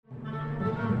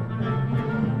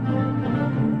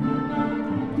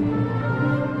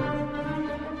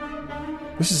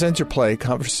This is Interplay,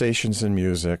 Conversations in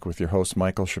Music, with your host,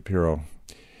 Michael Shapiro.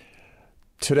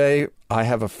 Today, I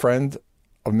have a friend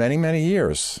of many, many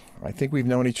years. I think we've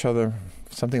known each other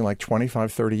something like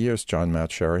 25, 30 years, John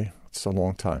Mauceri. It's a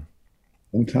long time.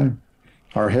 Long time.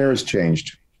 Our hair has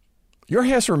changed. Your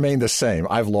hair's remained the same.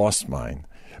 I've lost mine.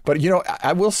 But, you know,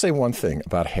 I will say one thing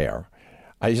about hair.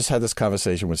 I just had this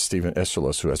conversation with Stephen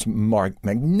Isserlos, who has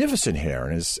magnificent hair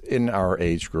and is in our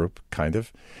age group, kind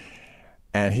of.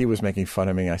 And he was making fun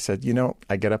of me. I said, you know,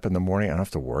 I get up in the morning, I don't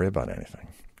have to worry about anything.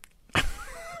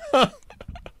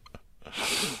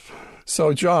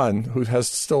 So John, who has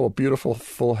still a beautiful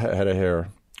full head of hair,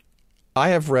 I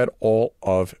have read all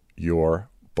of your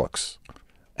books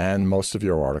and most of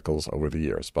your articles over the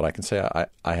years. But I can say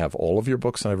I have all of your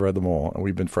books and I've read them all, and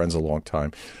we've been friends a long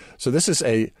time. So this is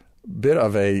a bit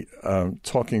of a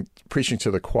preaching to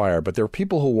the choir, but there are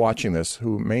people who are watching this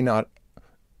who may not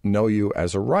know you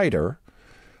as a writer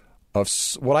of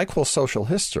what I call social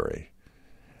history.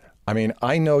 I mean,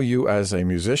 I know you as a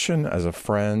musician, as a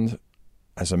friend,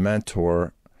 as a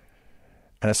mentor,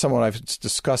 and as someone I've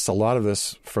discussed a lot of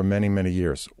this for many, many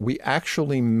years. We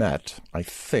actually met, I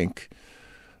think,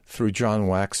 through John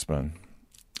Waxman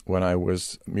when I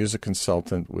was music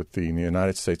consultant with the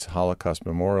United States Holocaust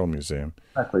Memorial Museum.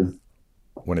 Exactly.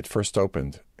 When it first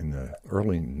opened in the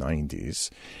early 90s.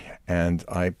 And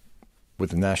I,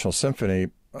 with the National Symphony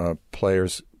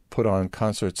players, put on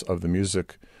concerts of the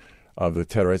music of the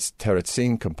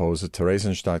Terezin composers,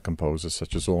 Theresienstadt composers,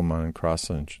 such as Ullmann and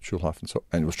Krasser and Schulhoff,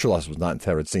 and Schulhoff was not in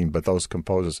Terezin, but those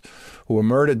composers who were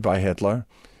murdered by Hitler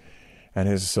and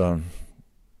his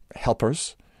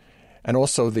helpers, and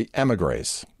also the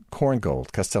émigrés,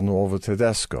 Korngold, Castelnuovo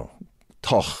Tedesco,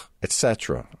 Toch,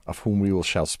 etc., of whom we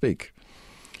shall speak.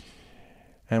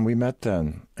 And we met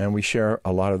then, and we share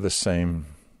a lot of the same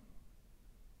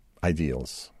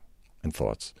ideals and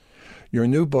thoughts. Your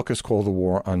new book is called The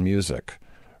War on Music,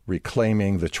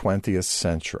 Reclaiming the 20th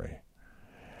Century.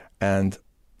 And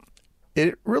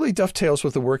it really dovetails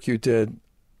with the work you did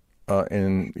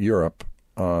in Europe,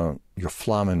 your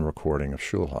Flamen recording of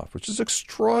Schulhoff, which is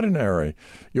extraordinary.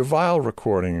 Your Weill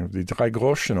recording of the Drei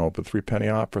Groschen Opera, Three Penny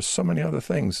Opera, so many other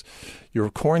things. Your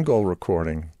Korngold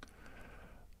recording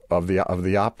of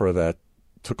the opera that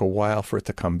took a while for it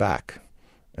to come back.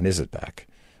 And is it back?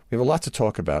 We have a lot to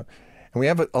talk about. And we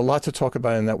have a lot to talk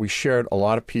about in that we shared a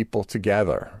lot of people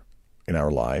together in our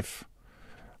life,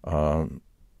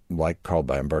 like Karl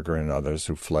Bamberger and others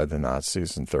who fled the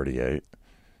Nazis in 1938,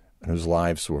 and whose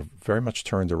lives were very much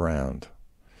turned around.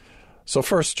 So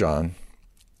first, John,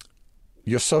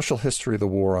 your social history of the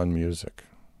war on music.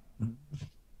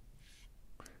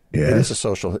 Yes.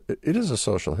 It is a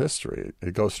social history.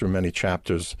 It goes through many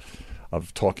chapters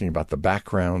of talking about the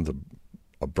background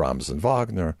of Brahms and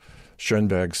Wagner,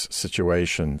 Schoenberg's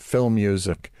situation, film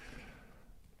music,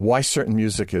 why certain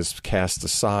music is cast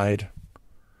aside,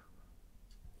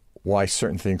 why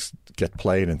certain things get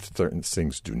played and certain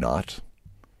things do not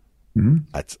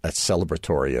at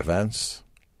celebratory events.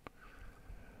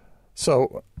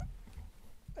 So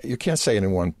you can't say it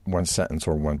in one sentence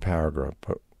or one paragraph,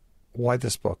 but why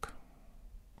this book?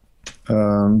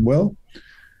 You're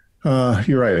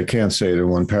right. I can't say it in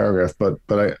one paragraph, but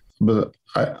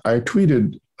I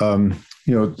tweeted.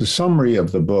 The summary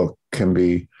of the book can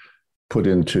be put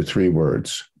into 3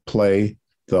 words: play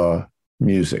the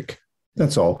music.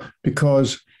 That's all.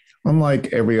 Because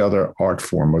unlike every other art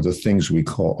form or the things we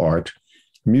call art,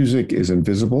 music is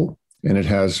invisible, and it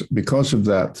has, because of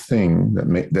that thing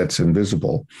that's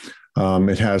invisible,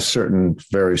 it has certain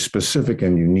very specific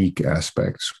and unique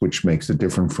aspects, which makes it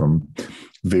different from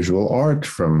visual art,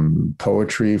 from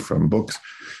poetry, from books.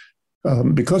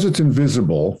 Because it's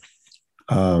invisible,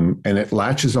 and it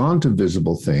latches on to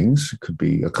visible things, it could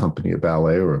be a company, a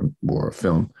ballet, or a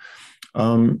film,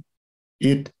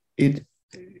 it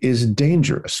is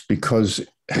dangerous because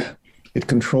it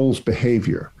controls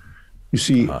behavior. You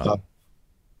see,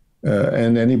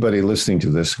 and anybody listening to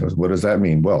this goes, what does that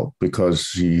mean? Well,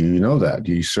 because you know that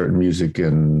certain music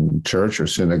in church or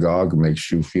synagogue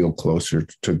makes you feel closer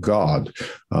to God.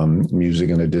 Music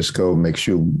in a disco makes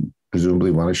you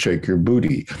presumably want to shake your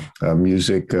booty.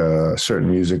 Certain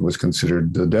music was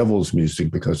considered the devil's music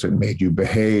because it made you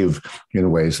behave in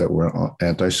ways that were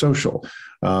antisocial.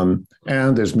 And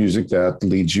there's music that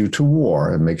leads you to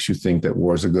war and makes you think that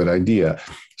war is a good idea.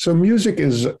 So music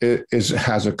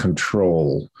has a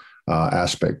control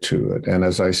aspect to it. And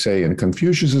as I say, in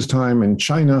Confucius's time in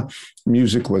China,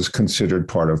 music was considered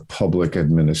part of public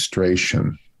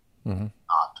administration, not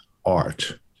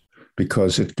art.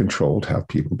 because it controlled how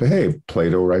people behave.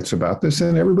 Plato writes about this,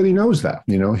 and everybody knows that.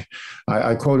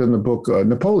 I quote in the book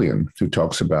Napoleon, who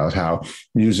talks about how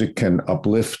music can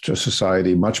uplift a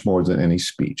society much more than any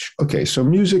speech. Okay, so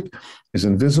music is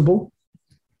invisible,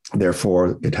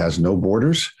 therefore it has no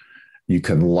borders. You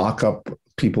can lock up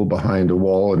people behind a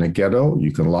wall in a ghetto.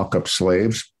 You can lock up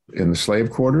slaves in the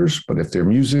slave quarters, but if their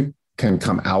music can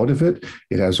come out of it,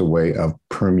 it has a way of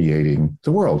permeating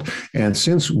the world. And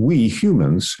since we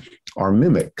humans are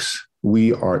mimics,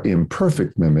 we are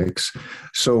imperfect mimics.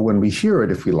 So when we hear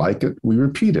it, if we like it, we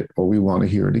repeat it, or we want to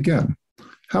hear it again.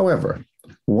 However,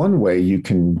 one way you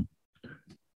can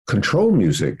control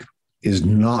music is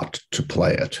not to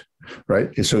play it,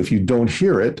 right? So if you don't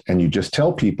hear it and you just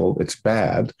tell people it's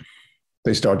bad,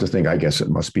 they start to think, I guess it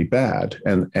must be bad.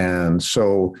 And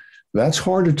so that's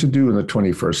harder to do in the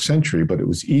 21st century, but it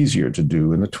was easier to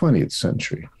do in the 20th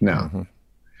century. Now,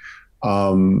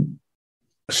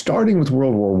 starting with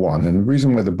World War I, and the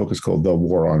reason why the book is called The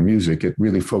War on Music, it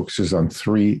really focuses on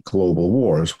 3 global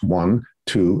wars, one,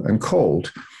 two, and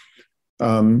cold.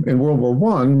 In World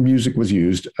War I, music was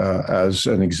used as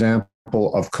an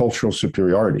example of cultural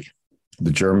superiority.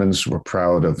 The Germans were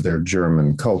proud of their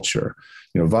German culture.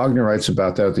 Wagner writes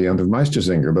about that at the end of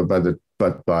Meistersinger,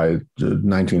 but by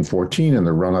 1914, in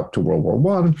the run-up to World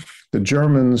War I, the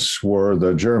Germans were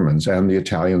the Germans, and the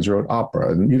Italians wrote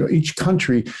opera. And each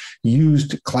country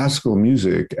used classical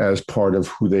music as part of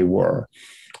who they were.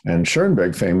 And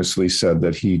Schoenberg famously said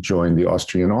that he joined the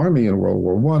Austrian army in World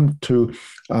War I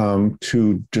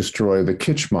to destroy the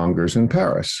kitschmongers in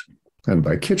Paris. And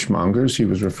by kitschmongers, he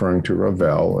was referring to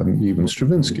Ravel and even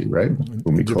Stravinsky, right?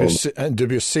 And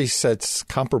Debussy said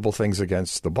comparable things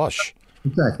against the Bosch.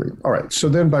 Exactly. All right. So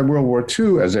then by World War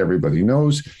II, as everybody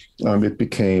knows, it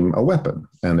became a weapon.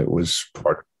 And it was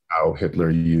part of how Hitler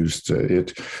used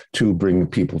it to bring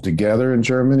people together in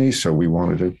Germany. So we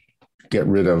wanted to get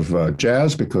rid of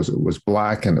jazz because it was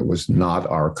Black and it was not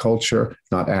our culture,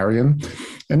 not Aryan.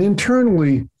 And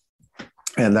internally,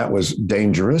 and that was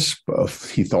dangerous,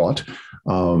 he thought,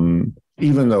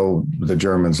 even though the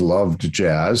Germans loved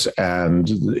jazz.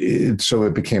 And so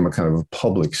it became a kind of a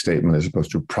public statement as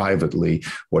opposed to privately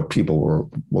what people were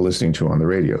listening to on the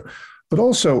radio. But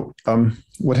also,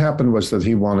 what happened was that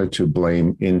he wanted to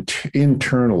blame the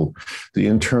internal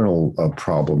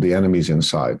problem, the enemies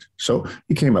inside. So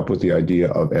he came up with the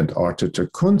idea of Entartete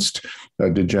Kunst,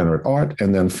 degenerate art,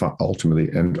 and then ultimately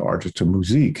Entartete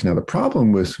Musik. Now, the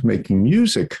problem with making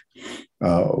music,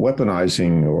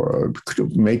 weaponizing or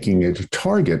making it a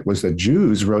target, was that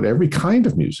Jews wrote every kind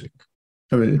of music.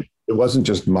 I mean, it wasn't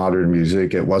just modern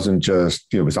music. It wasn't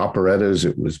just, it was operettas.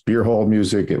 It was beer hall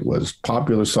music. It was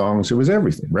popular songs. It was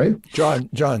everything, right? John,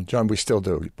 we still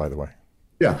do, by the way.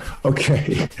 Yeah.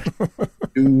 Okay.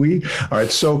 Do we? All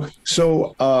right. So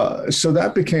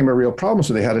that became a real problem.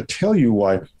 So they had to tell you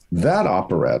why that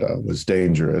operetta was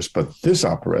dangerous, but this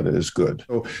operetta is good.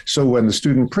 So when the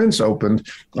Student Prince opened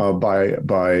by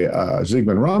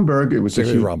Zygmunt Romberg, it was a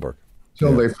huge Romberg.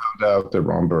 Until they found out that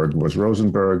Romberg was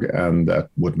Rosenberg, and that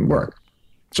wouldn't work.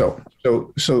 So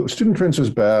Student Prince was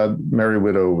bad, Merry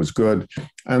Widow was good,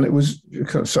 and it was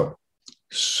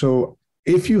so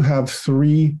if you have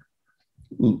 3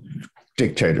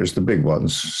 dictators, the big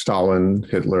ones, Stalin,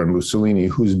 Hitler, and Mussolini,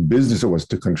 whose business it was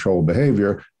to control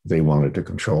behavior, they wanted to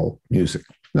control music.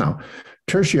 Now,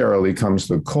 tertiarily comes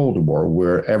the Cold War,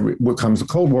 where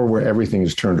everything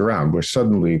is turned around, where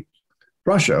suddenly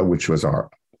Russia, which was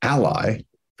our ally,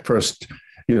 first,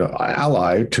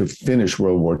 ally to finish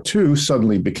World War II,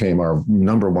 suddenly became our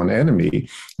number one enemy.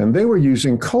 And they were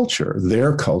using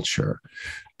their culture,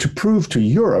 to prove to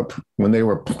Europe, when they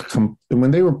were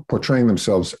portraying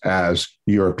themselves as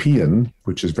European,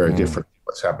 which is very different from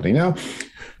what's happening now,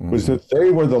 was that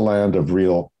they were the land of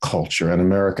real culture and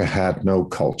America had no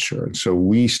culture. And so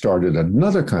we started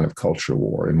another kind of culture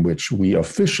war in which we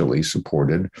officially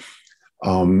supported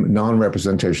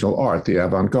non-representational art. The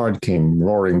avant-garde came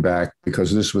roaring back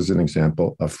because this was an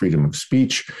example of freedom of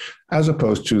speech as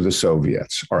opposed to the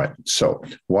Soviets. All right, so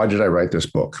why did I write this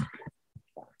book?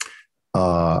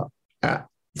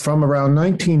 From around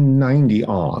 1990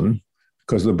 on,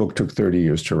 because the book took 30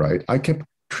 years to write, I kept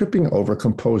tripping over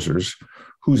composers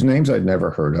whose names I'd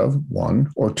never heard of,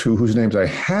 1, or 2, whose names I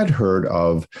had heard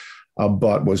of,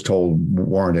 but was told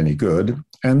weren't any good.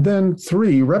 And then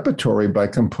 3, repertory by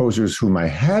composers whom I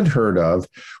had heard of,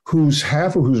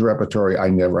 half of whose repertory I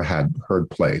never had heard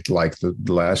played, like the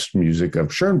last music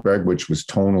of Schoenberg, which was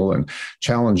tonal and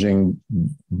challenging,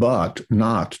 but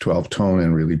not 12-tone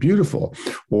and really beautiful,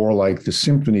 or like the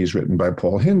symphonies written by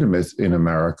Paul Hindemith in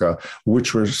America,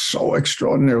 which were so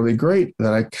extraordinarily great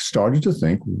that I started to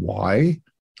think, why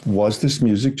was this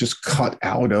music just cut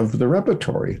out of the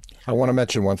repertory? I want to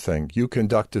mention one thing. You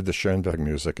conducted the Schoenberg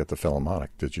music at the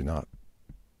Philharmonic, did you not?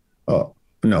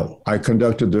 No, I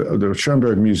conducted the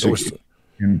Schoenberg music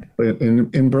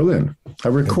in Berlin. I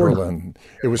recorded. In Berlin.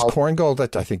 It was Korngold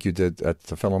that I think you did at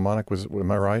the Philharmonic.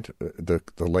 Am I right? The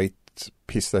late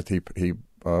piece that he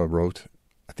wrote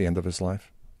at the end of his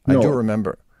life. No. I do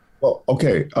remember. Well,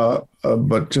 okay,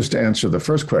 but just to answer the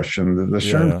first question, the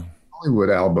Schoenberg Hollywood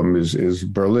album is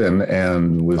Berlin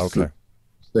and was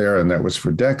there, and that was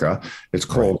for Decca. It's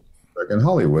called in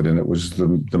Hollywood, and it was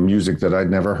the music that I'd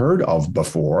never heard of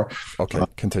before. Okay,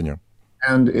 continue.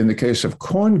 And in the case of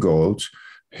Korngold,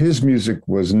 his music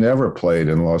was never played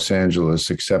in Los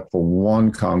Angeles except for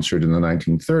one concert in the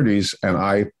 1930s, and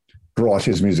I brought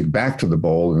his music back to the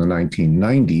Bowl in the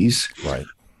 1990s. Right.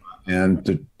 And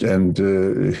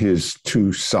his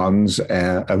two sons,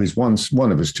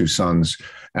 one of his two sons,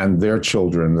 and their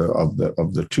children of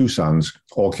the two sons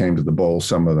all came to the Bowl.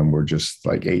 Some of them were just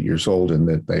like 8 years old, and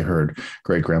that they heard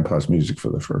great grandpa's music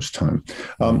for the first time.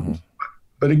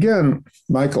 But again,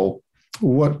 Michael,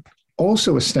 what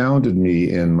also astounded me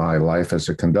in my life as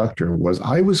a conductor was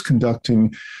I was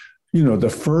conducting,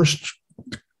 the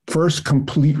first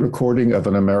complete recording of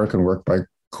an American work by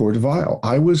Kurt Weill.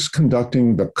 I was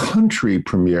conducting the country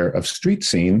premiere of Street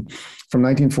Scene from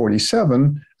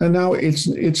 1947, and now it's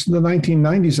the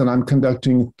 1990s, and I'm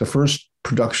conducting the first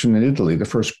production in Italy, the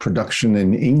first production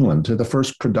in England, the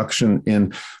first production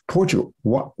in Portugal.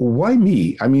 Why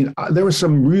me? I mean, there were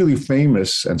some really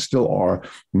famous, and still are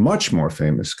much more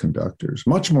famous conductors,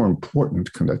 much more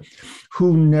important conductors,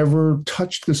 who never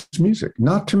touched this music,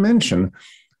 not to mention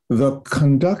the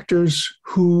conductors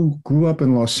who grew up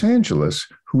in Los Angeles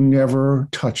who never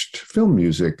touched film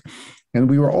music. And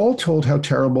we were all told how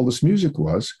terrible this music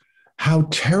was, how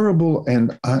terrible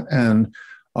and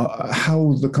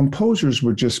how the composers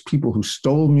were just people who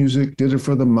stole music, did it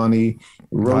for the money,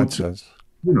 wrote,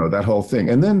 that whole thing.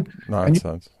 And then,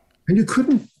 and you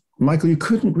couldn't, Michael, you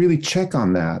couldn't really check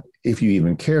on that if you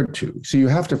even cared to. So you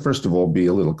have to, first of all, be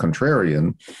a little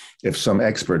contrarian. If some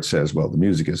expert says, well, the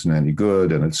music isn't any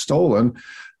good and it's stolen,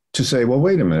 to say, well,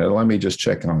 wait a minute, let me just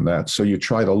check on that. So you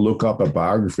try to look up a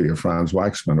biography of Franz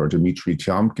Waxman or Dmitri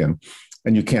Tiomkin,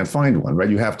 and you can't find one, right?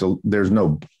 You have to,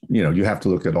 you have to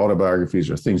look at autobiographies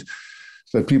or things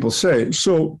that people say.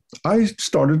 So I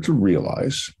started to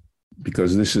realize,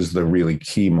 because this is the really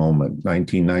key moment,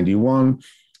 1991,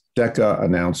 Decca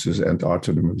announces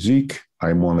Entarter de Musique.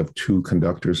 I'm one of two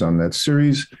conductors on that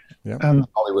series. Yeah. And the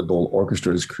Hollywood Bowl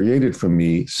Orchestra is created for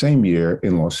me same year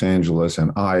in Los Angeles.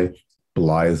 And I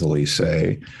blithely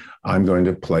say, I'm going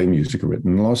to play music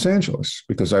written in Los Angeles,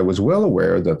 because I was well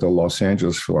aware that the Los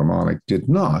Angeles Philharmonic did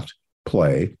not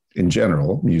play, in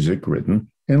general, music written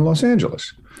in Los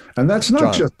Angeles. And that's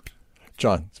not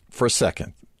John, for a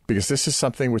second, because this is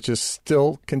something which is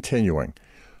still continuing.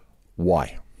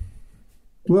 Why?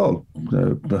 Well,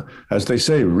 as they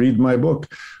say, read my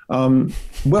book. But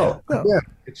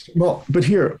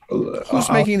here, who's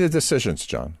making the decisions,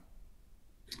 John?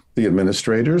 The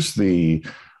administrators,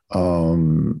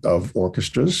 of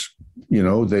orchestras.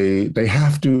 They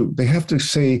have to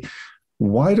say,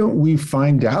 why don't we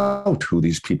find out who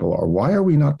these people are? Why are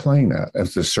we not playing that?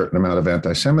 There's a certain amount of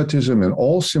anti-Semitism in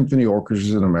all symphony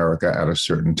orchestras in America at a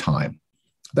certain time.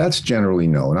 That's generally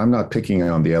known. I'm not picking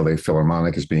on the LA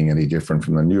Philharmonic as being any different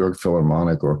from the New York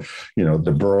Philharmonic or,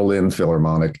 the Berlin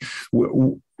Philharmonic.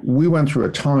 We went through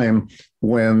a time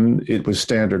when it was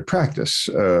standard practice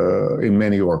in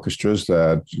many orchestras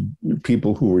that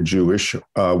people who were Jewish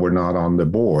were not on the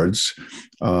boards.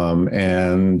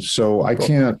 And so I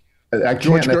can't.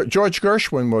 George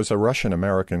Gershwin was a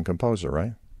Russian-American composer,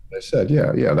 right? I said,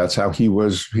 yeah. That's how he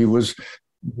was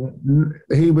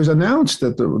announced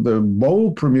that the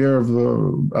Bowl premiere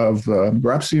of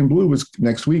Rhapsody in Blue was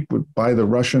next week by the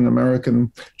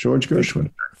Russian-American George Gershwin.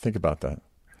 Think about that.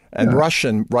 And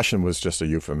Russian was just a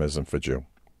euphemism for Jew.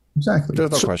 Exactly.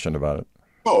 There's no question about it.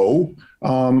 So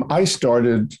I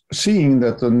started seeing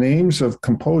that the names of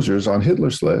composers on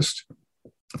Hitler's list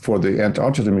for the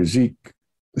Entarter de Musique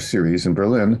series in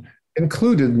Berlin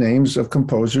included names of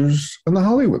composers on the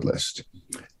Hollywood list.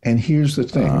 And here's the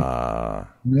thing.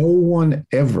 No one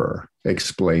ever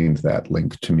explained that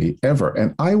link to me, ever.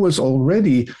 And I was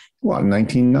already,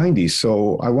 1990.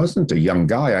 So I wasn't a young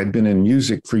guy. I'd been in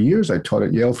music for years. I taught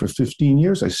at Yale for 15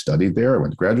 years. I studied there. I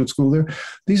went to graduate school there.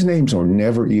 These names are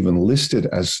never even listed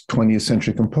as 20th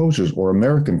century composers or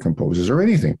American composers or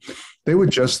anything. They were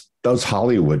just those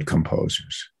Hollywood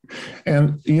composers.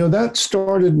 And, that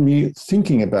started me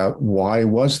thinking about why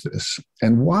was this?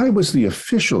 And why was the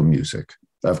official music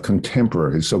of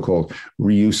contemporary, his so-called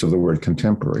reuse of the word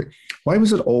contemporary. Why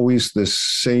was it always this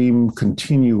same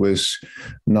continuous,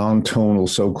 non-tonal,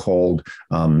 so-called,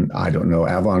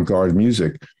 avant-garde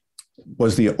music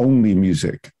was the only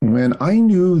music? When I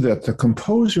knew that the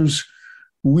composers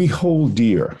we hold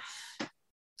dear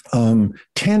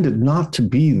tended not to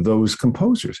be those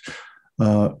composers.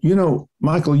 Michael,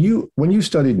 when you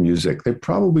studied music, they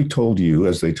probably told you,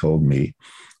 as they told me,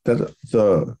 that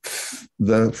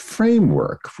the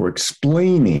framework for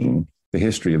explaining the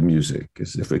history of music,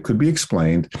 is if it could be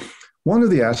explained, one of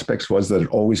the aspects was that it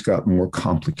always got more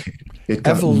complicated.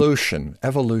 Evolution,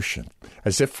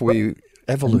 as if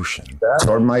evolution. That,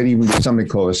 or it might even be something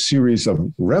called a series of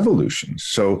revolutions.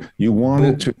 So you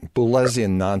wanted to...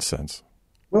 Boulesian nonsense.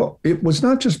 Well, it was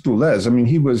not just Boulez. I mean,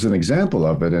 he was an example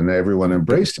of it, and everyone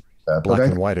embraced that. Black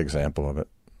and white example of it.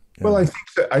 Yeah. Well,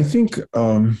 I think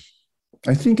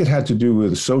it had to do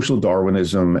with social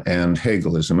Darwinism and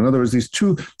Hegelism. In other words, these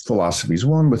two philosophies,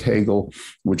 one with Hegel,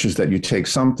 which is that you take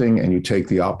something and you take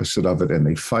the opposite of it and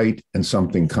they fight and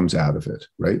something comes out of it,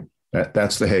 right?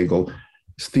 That's the Hegel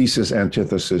thesis,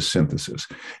 antithesis, synthesis.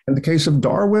 In the case of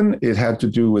Darwin, it had to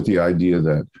do with the idea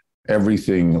that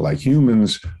everything, like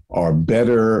humans, are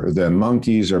better than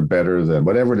monkeys or better than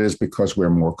whatever it is because we're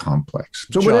more complex.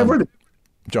 So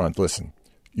John, listen,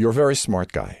 you're a very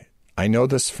smart guy. I know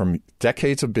this from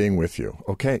decades of being with you,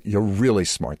 okay? You're a really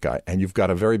smart guy, and you've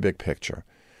got a very big picture.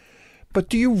 But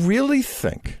do you really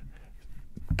think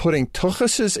putting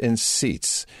tuchuses in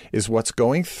seats is what's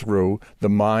going through the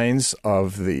minds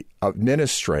of the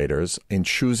administrators in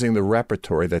choosing the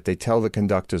repertory that they tell the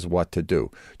conductors what to do?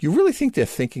 Do you really think they're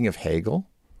thinking of Hegel?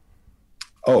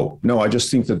 Oh, no, I just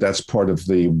think that that's part of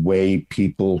the way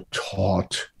people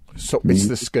taught. So it's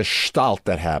this gestalt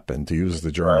that happened, to use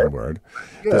the German word,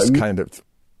 this kind of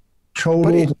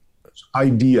total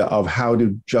idea of how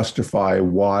to justify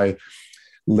why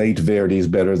late Verdi is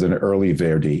better than early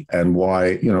Verdi, and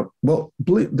why,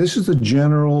 this is the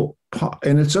general,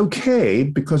 and it's okay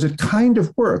because it kind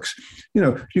of works.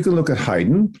 You can look at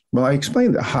Haydn. Well, I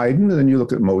explained that Haydn, and then you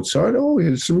look at Mozart. Oh, it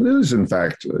is in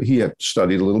fact, he had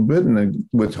studied a little bit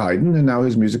with Haydn, and now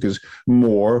his music is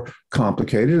more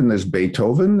complicated. And there's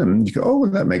Beethoven, and you go, oh, well,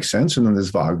 that makes sense. And then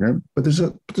there's Wagner. But there's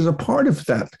a part of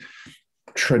that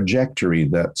trajectory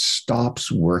that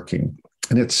stops working,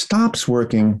 and it stops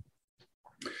working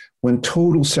when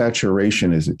total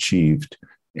saturation is achieved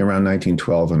around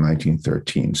 1912 and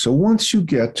 1913. So once you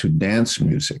get to dance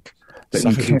music that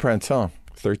you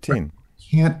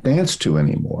can't dance to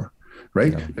anymore,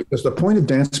 right? Yeah. Because the point of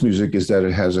dance music is that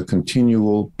it has a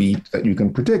continual beat that you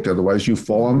can predict. Otherwise, you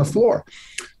fall on the floor.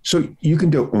 So you can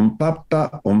do pa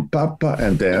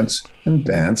and dance,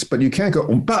 but you can't go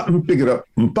pick it up,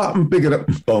 pick it up,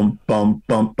 bum bum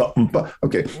bum bum.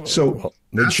 Okay, so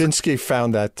Nijinsky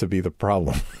found that to be the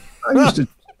problem.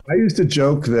 I used to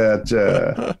joke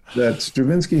that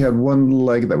Stravinsky had one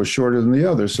leg that was shorter than the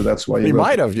other, so that's why he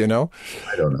might have, I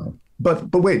don't know.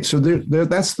 But wait, so there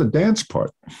that's the dance part,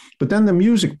 but then the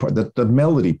music part, the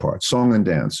melody part, song and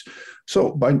dance. So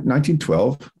by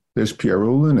 1912, there's Pierrot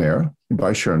Lunaire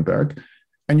by Schoenberg,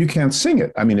 and you can't sing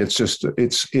it. I mean, it's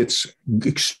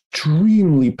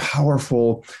extremely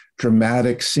powerful,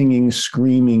 dramatic singing,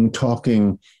 screaming,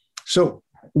 talking. So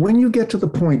when you get to the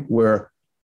point where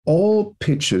all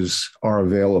pitches are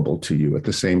available to you at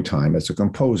the same time as a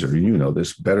composer, and you know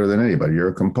this better than anybody, you're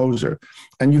a composer,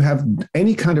 and you have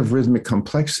any kind of rhythmic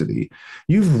complexity,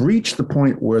 you've reached the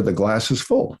point where the glass is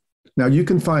full. Now, you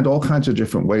can find all kinds of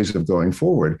different ways of going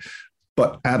forward,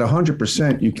 but at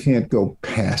 100%, you can't go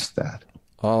past that.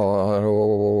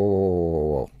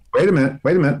 Oh. Wait a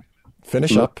minute.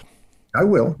 Finish up. I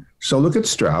will. So look at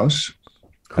Strauss,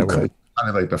 who kind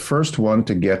of like the first one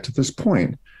to get to this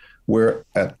point, where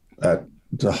at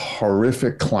the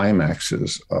horrific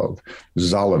climaxes of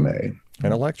Salome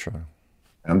and Electra,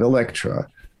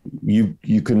 you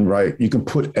can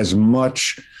put as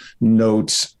much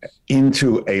notes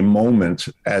into a moment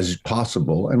as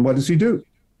possible. And what does he do?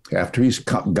 After he's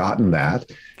gotten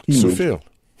that, Zu viel.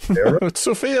 Der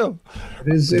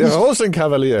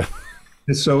Rosenkavalier.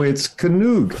 So it's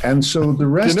Canug. And so the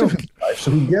rest of his life,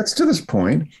 so he gets to this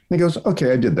point and he goes,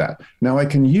 okay, I did that. Now I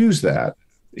can use that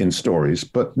in stories,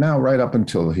 but now right up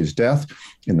until his death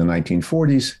in the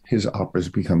 1940s, his operas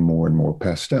become more and more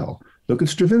pastel. Look at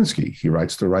Stravinsky. He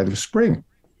writes The Rite of Spring.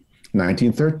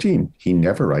 1913. He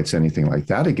never writes anything like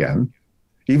that again,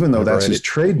 even though that's his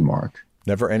trademark.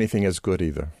 Never anything as good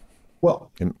either.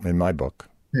 Well, in my book.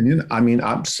 I mean,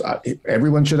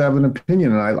 everyone should have an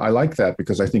opinion, and I like that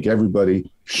because I think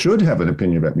everybody should have an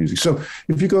opinion about music. So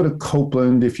if you go to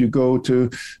Copland, if you go to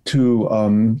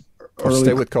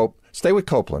stay with Cope. Stay with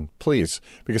Copland, please,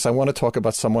 because I want to talk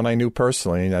about someone I knew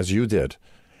personally, as you did.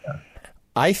 Yeah.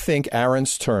 I think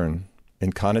Aaron's turn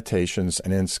in Connotations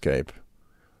and Inscape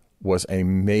was a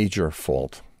major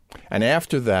fault. And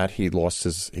after that, he lost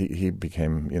his he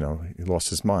became, he lost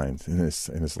his mind in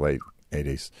his late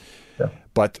 80s. Yeah.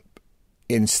 But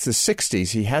in the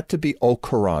 60s, he had to be au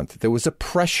courant. There was a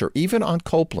pressure, even on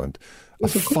Copland, a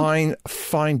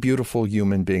fine, beautiful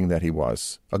human being that he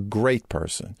was, a great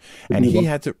person. And he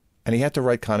had to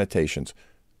write Connotations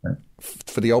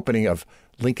for the opening of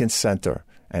Lincoln Center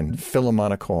and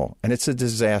Philharmonic Hall. And it's a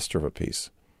disaster of a piece.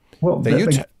 Well,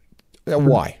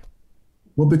 why?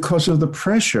 Well, because of the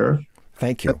pressure.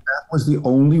 Thank you. That was the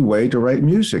only way to write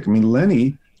music. I mean,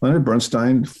 Leonard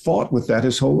Bernstein fought with that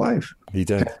his whole life. He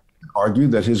did.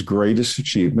 Argued that his greatest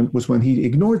achievement was when he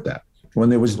ignored that. When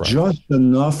there was just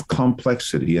enough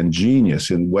complexity and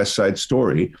genius in West Side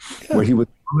Story, where he was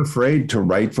unafraid to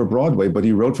write for Broadway, but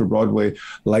he wrote for Broadway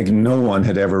like no one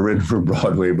had ever written for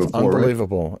Broadway before.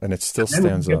 Unbelievable, and it still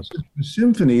stands up. The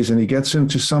symphonies, and he gets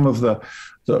into some of the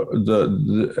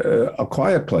A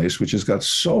Quiet Place, which has got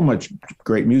so much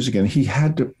great music, and he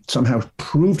had to somehow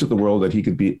prove to the world that he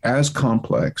could be as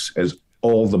complex as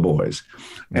all the boys,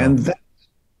 and that,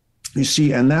 you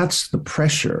see, and that's the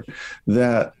pressure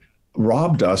that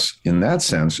robbed us, in that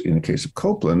sense, in the case of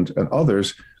Copland and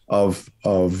others, of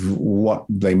what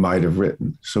they might have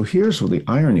written. So here's the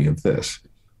irony of this.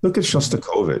 Look at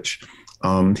Shostakovich.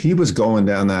 He was going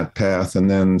down that path, and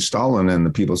then Stalin and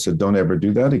the people said, don't ever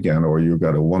do that again, or you've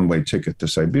got a one-way ticket to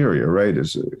Siberia, right?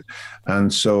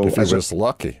 And so... If he was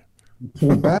lucky.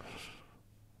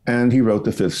 And he wrote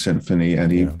the Fifth Symphony, and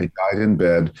he died in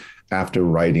bed after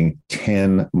writing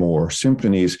 10 more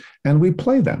symphonies, and we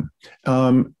play them.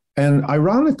 And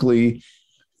ironically,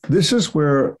 this is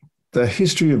where the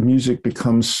history of music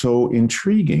becomes so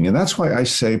intriguing. And that's why I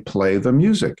say play the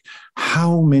music.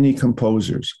 How many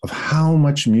composers of how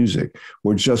much music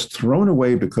were just thrown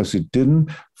away because it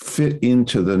didn't fit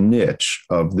into the niche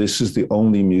of this is the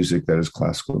only music that is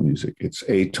classical music. It's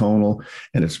atonal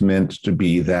and it's meant to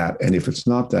be that. And if it's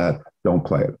not that, don't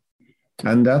play it.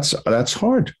 And that's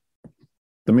hard.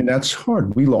 I mean, that's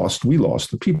hard. We lost,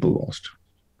 the people lost.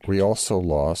 We also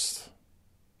lost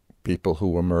people who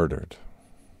were murdered.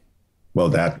 Well,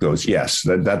 that goes, yes,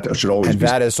 that should always be. And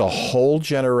that is a whole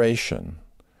generation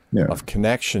of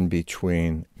connection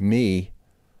between me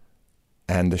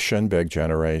and the Schoenberg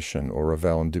generation or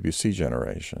Ravel and Debussy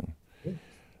generation.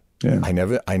 Yeah. I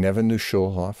never knew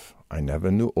Schulhoff. I never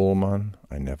knew Ullmann.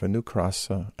 I never knew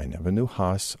Krasse. I never knew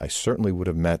Haas. I certainly would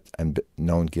have met and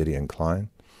known Gideon Klein.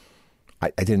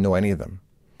 I didn't know any of them.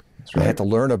 Right. I had to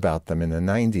learn about them in the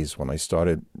 90s when I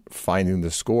started finding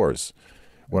the scores,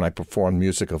 when I performed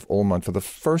music of Ullmann for the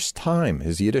first time,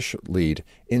 his Yiddish lead,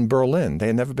 in Berlin. They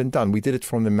had never been done. We did it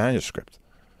from the manuscript.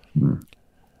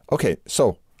 Okay,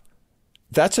 so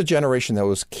that's a generation that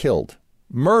was killed,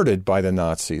 murdered by the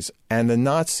Nazis, and the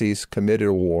Nazis committed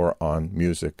a war on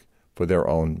music for their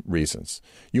own reasons.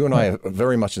 You and I are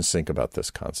very much in sync about this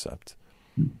concept.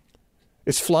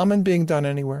 Is Flamen being done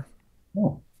anywhere?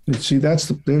 Oh. See, there's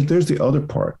the other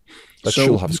part. That's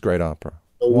Schulhoff's great opera.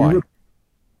 Why?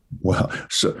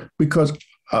 Because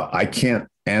I can't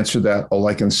answer that. All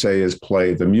I can say is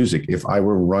play the music. If I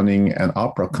were running an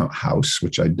opera house,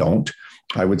 which I don't,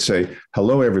 I would say,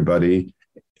 hello, everybody.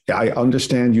 I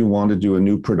understand you want to do a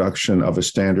new production of a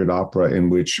standard opera in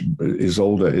which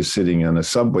Isolde is sitting in a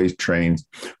subway train.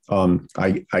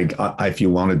 If you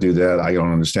want to do that, I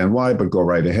don't understand why, but go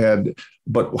right ahead.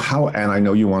 But how, and I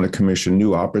know you want to commission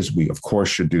new operas. We, of course,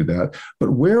 should do that.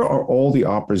 But where are all the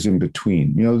operas in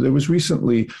between? You know, there was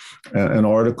recently an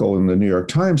article in the New York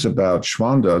Times about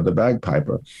Schwanda, the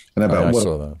bagpiper, and about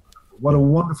what a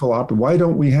wonderful opera. Why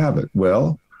don't we have it?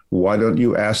 Well, why don't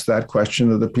you ask that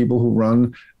question of the people who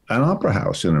run an opera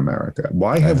house in America?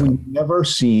 Why have we never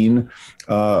seen Die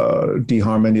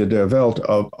Harmonie der Welt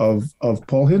of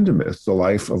Paul Hindemith, the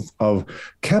life of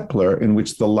Kepler, in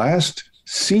which the last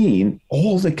scene,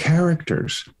 all the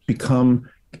characters become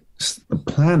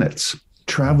planets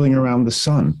traveling around the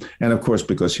sun. And of course,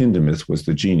 because Hindemith was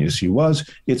the genius he was,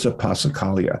 it's a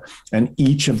Passacaglia. And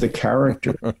each of the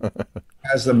characters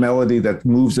has the melody that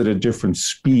moves at a different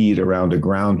speed around a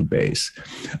ground base.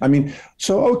 I mean,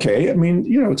 so, okay, I mean,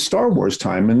 you know, it's Star Wars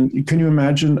time. And can you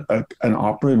imagine an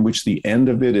opera in which the end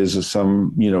of it is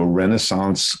some, you know,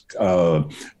 Renaissance map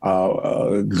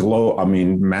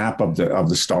of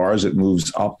the stars? It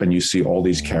moves up and you see all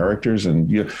these characters.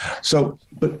 And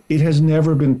but it has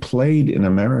never been played in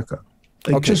America.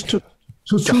 Just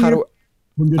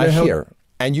I hear,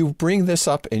 and you bring this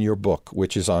up in your book,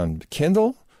 which is on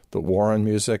Kindle, The War on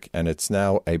Music, and it's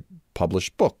now a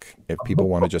published book. If people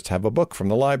want to just have a book from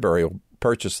the library or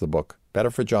purchase the book,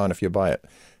 better for John if you buy it.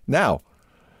 Now,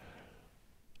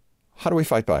 how do we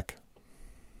fight back?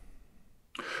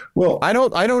 Well, I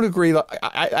don't agree.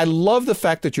 I love the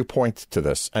fact that you point to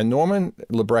this. And Norman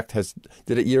Lebrecht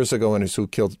did it years ago in his Who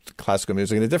Killed Classical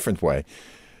Music in a different way.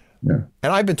 yeah.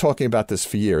 And I've been talking about this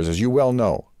for years, as you well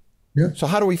know. Yeah. So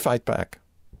how do we fight back?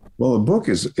 Well, the book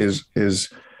is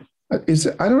I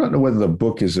don't know whether the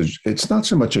book it's not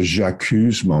so much a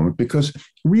J'accuse moment, because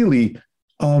really,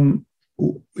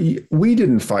 we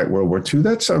didn't fight World War II.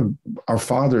 That's our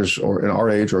fathers, or in our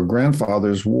age, or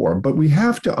grandfathers' war. But we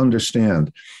have to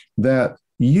understand that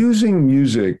using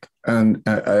music and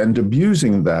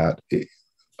abusing that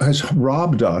has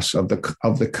robbed us of the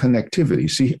connectivity.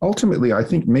 See, ultimately, I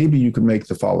think maybe you could make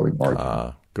the following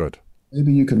argument. Good.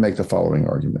 Maybe you could make the following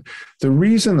argument. The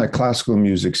reason that classical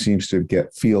music seems to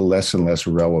feel less and less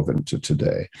relevant to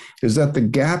today is that the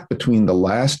gap between the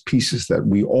last pieces that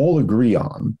we all agree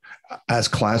on as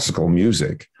classical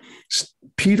music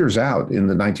peters out in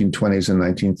the 1920s and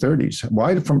 1930s.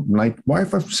 Why from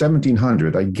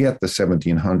 1700? I get the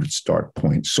 1700 start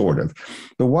point, sort of.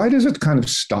 But why does it kind of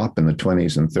stop in the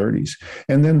 20s and 30s?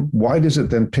 And then why does it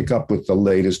then pick up with the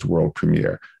latest world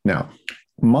premiere? Now,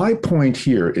 my point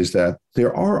here is that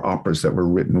there are operas that were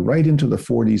written right into the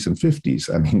 40s and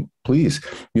 50s. I mean, please,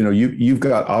 you've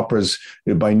got operas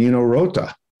by Nino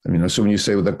Rota. I mean, so when you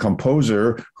say the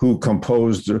composer who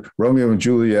composed Romeo and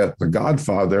Juliet, The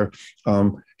Godfather,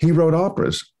 he wrote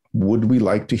operas. Would we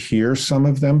like to hear some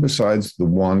of them besides the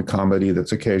one comedy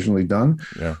that's occasionally done?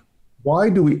 Yeah.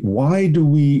 Why do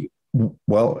we,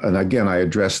 well, and again, I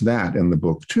address that in the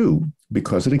book too,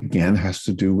 because it again has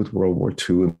to do with World War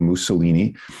II and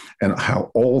Mussolini and how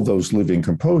all those living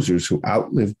composers who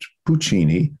outlived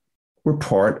Puccini were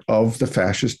part of the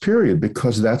fascist period,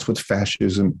 because that's what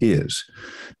fascism is.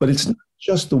 But it's not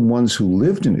just the ones who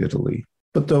lived in Italy,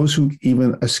 but those who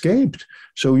even escaped.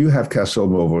 So you have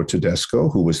Castelnuovo Tedesco,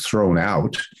 who was thrown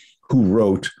out, who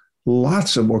wrote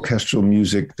lots of orchestral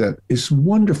music that is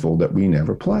wonderful that we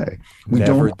never play.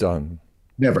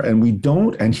 Never. And we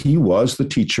don't. And he was the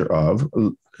teacher of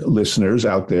listeners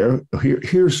out there.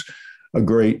 Here's a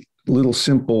great little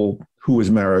simple, who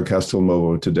is Mario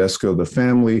Castelnuovo Tedesco? The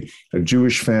family, a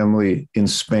Jewish family in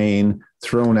Spain,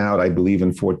 thrown out, I believe, in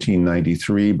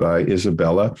 1493 by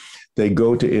Isabella. They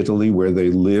go to Italy, where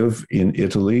they live in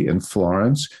Italy, in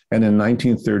Florence. And in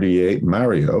 1938,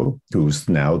 Mario, who's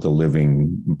now the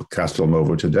living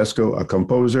Castelnuovo Tedesco, a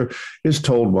composer, is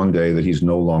told one day that he's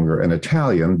no longer an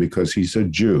Italian because he's a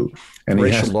Jew. And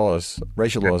racial laws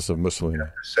of Mussolini.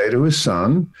 Say to his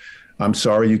son, I'm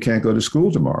sorry, you can't go to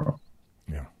school tomorrow.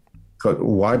 Yeah.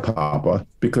 Why, Papa?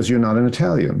 Because you're not an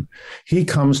Italian. He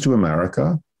comes to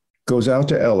America, goes out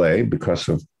to LA because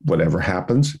of whatever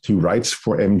happens. He writes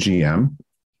for MGM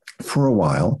for a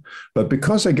while. But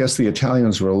because I guess the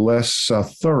Italians were less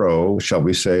thorough, shall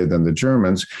we say, than the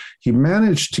Germans, he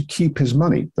managed to keep his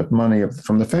money, the money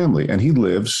from the family. And he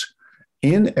lives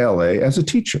in LA as a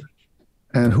teacher.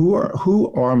 And who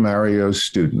are Mario's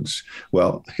students?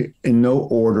 Well, in no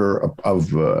order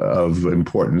of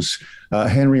importance,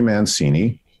 Henry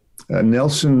Mancini,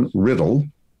 Nelson Riddle,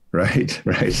 right.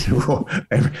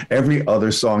 Every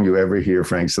other song you ever hear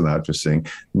Frank Sinatra sing,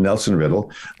 Nelson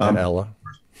Riddle, and Ella.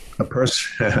 A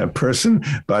person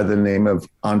by the name of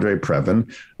Andre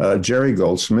Previn, Jerry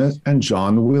Goldsmith, and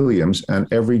John Williams,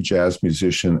 and every jazz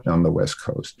musician on the West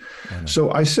Coast.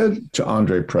 So I said to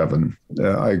Andre Previn,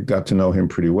 I got to know him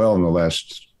pretty well in the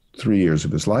last 3 years of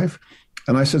his life.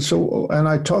 And I said, and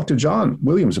I talked to John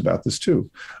Williams about this too.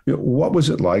 What was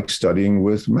it like studying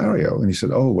with Mario? And he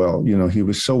said, oh, well, he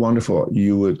was so wonderful.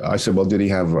 I said, well, did he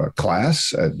have a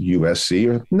class at USC?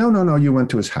 Or, no, you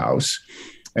went to his house.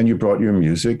 And you brought your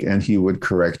music, and he would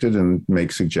correct it and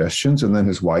make suggestions. And then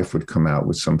his wife would come out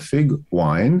with some fig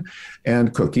wine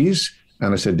and cookies.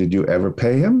 And I said, did you ever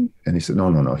pay him? And he said,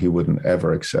 no, he wouldn't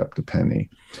ever accept a penny.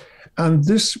 And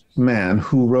this man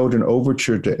who wrote an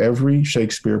overture to every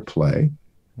Shakespeare play,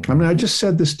 I mean, I just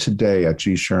said this today at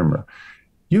G. Schirmer.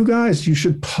 You guys, you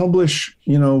should publish,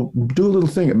 do a little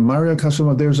thing. Mario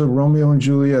Castelnuovo, there's a Romeo and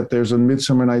Juliet, there's a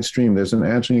Midsummer Night's Dream, there's an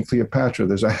Antony and Cleopatra,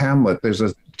 there's a Hamlet, there's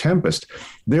a Tempest.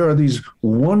 There are these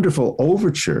wonderful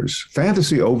overtures,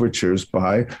 fantasy overtures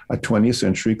by a 20th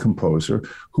century composer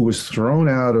who was thrown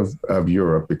out of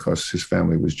Europe because his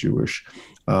family was Jewish,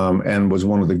 and was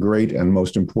one of the great and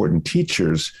most important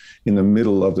teachers in the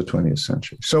middle of the 20th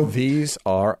century. So these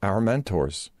are our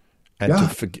mentors. And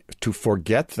to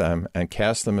forget them and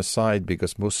cast them aside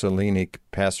because Mussolini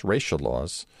passed racial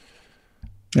laws,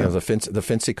 the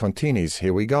Finzi Continis,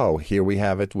 here we go. Here we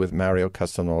have it with Mario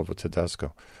Castelnuovo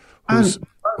Tedesco. whose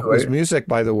music,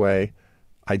 by the way,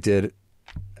 I did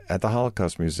at the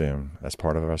Holocaust Museum as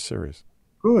part of our series.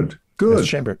 Good.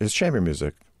 It's chamber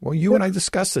music. Well, you and I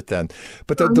discussed it then.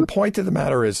 But the point of the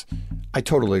matter is, I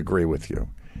totally agree with you.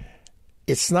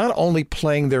 It's not only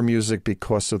playing their music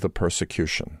because of the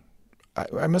persecution.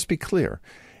 I must be clear.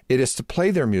 It is to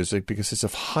play their music because it's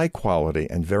of high quality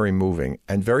and very moving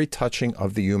and very touching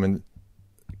of the human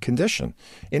condition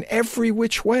in every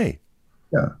which way.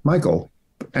 Yeah, Michael.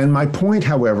 And my point,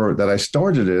 however, that I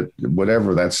started it,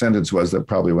 whatever that sentence was that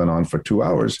probably went on for 2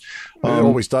 hours. It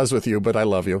always does with you, but I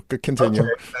love you. Continue.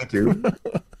 Okay, thank you.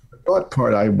 The thought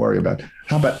part I worry about.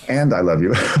 How about and I love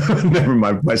you? Never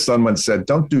mind. My son once said,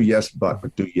 don't do yes,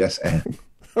 but do yes and.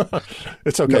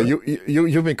 It's okay. No.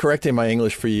 You've been correcting my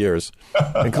English for years,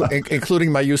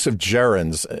 including my use of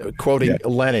gerunds, quoting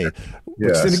Lenny.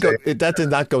 Which that did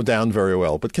not go down very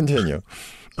well, but continue.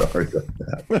 Sorry about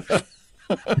that.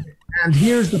 And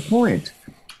here's the point.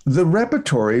 The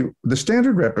repertory, the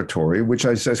standard repertory, which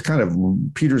I says kind of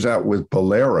peters out with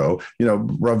Bolero,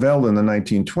 Ravel in the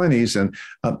 1920s,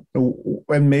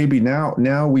 and maybe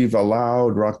now we've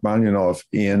allowed Rachmaninoff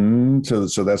in, so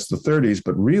that's the 30s,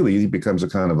 but really he becomes a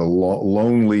kind of a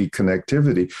lonely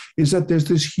connectivity, is that there's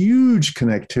this huge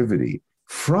connectivity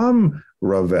from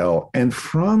Ravel and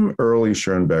from early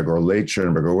Schoenberg or late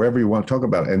Schoenberg or wherever you want to talk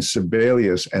about, and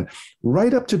Sibelius, and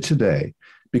right up to today.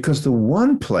 Because the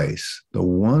one place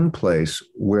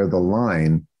where the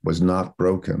line was not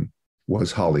broken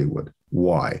was Hollywood.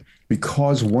 Why?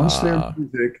 Because once their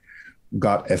music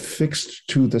got affixed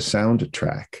to the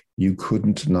soundtrack, you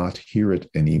couldn't not hear it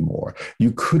anymore.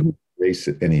 You couldn't erase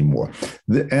it anymore.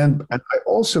 And I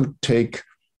also take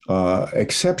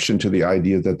exception to the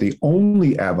idea that the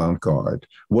only avant-garde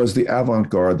was the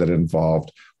avant-garde that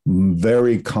involved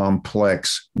very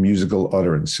complex musical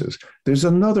utterances. There's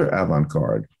another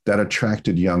avant-garde that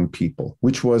attracted young people,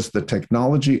 which was the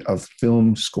technology of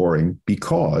film scoring,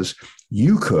 because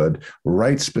you could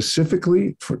write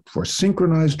specifically for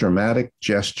synchronized dramatic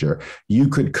gesture. You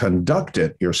could conduct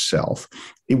it yourself.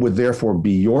 It would therefore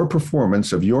be your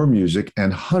performance of your music,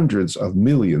 and hundreds of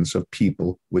millions of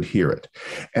people would hear it.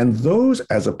 And those,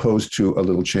 as opposed to a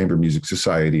little chamber music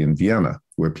society in Vienna,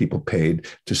 where people paid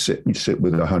to sit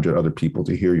with 100 other people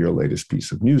to hear your latest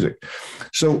piece of music.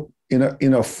 So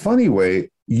in a funny way,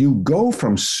 you go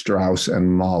from Strauss and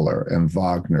Mahler and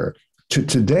Wagner to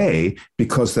today,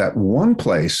 because that one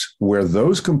place where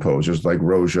those composers like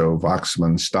Rojo,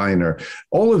 Waxman, Steiner,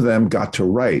 all of them got to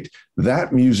write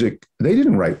that music. They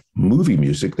didn't write movie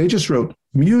music. They just wrote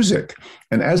music.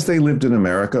 And as they lived in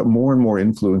America, more and more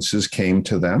influences came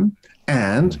to them.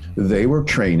 And they were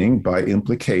training, by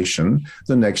implication,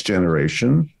 the next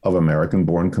generation of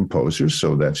American-born composers.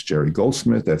 So that's Jerry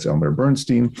Goldsmith, that's Elmer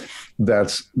Bernstein,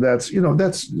 that's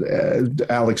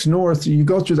Alex North. You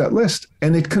go through that list,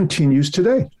 and it continues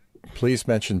today. Please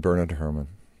mention Bernard Herrmann.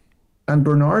 And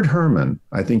Bernard Herrmann,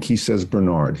 I think he says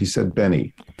Bernard. He said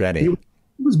Benny. Benny. He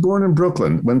was born in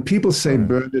Brooklyn. When people say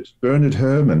Bernard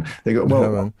Herrmann, they go,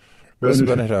 well,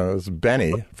 Bernard Herrmann was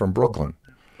Benny from Brooklyn.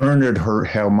 Bernard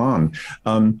Herrmann.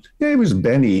 He was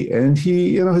Benny, and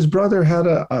his brother had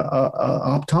a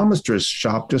optometrist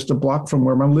shop just a block from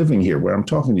where I'm living here, where I'm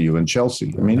talking to you in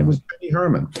Chelsea. I mean, it was Benny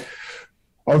Herrmann.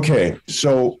 Okay,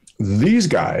 so these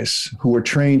guys who were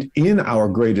trained in our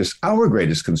greatest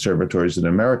conservatories in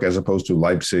America, as opposed to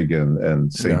Leipzig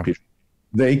and St. Peter,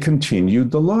 they continued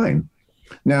the line.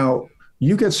 Now,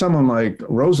 you get someone like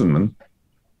Rosenman,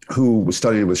 who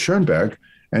studied with Schoenberg,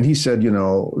 and he said,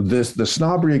 the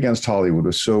snobbery against Hollywood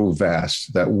was so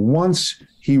vast that once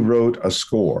he wrote a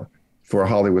score for a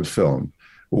Hollywood film,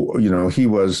 he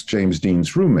was James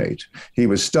Dean's roommate. He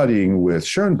was studying with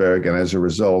Schoenberg, and as a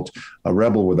result, A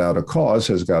Rebel Without a Cause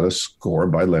has got a score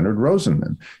by Leonard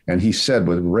Rosenman. And he said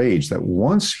with rage that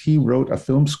once he wrote a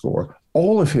film score,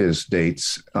 all of his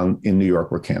dates in New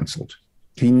York were canceled.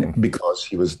 Because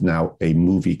he was now a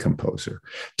movie composer.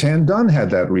 Tan Dunn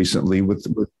had that recently with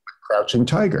Crouching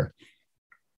Tiger.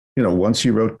 Once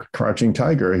he wrote Crouching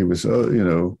Tiger, he was,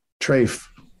 Trafe,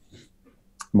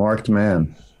 marked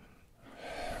man.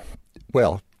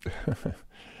 Well,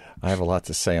 I have a lot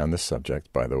to say on this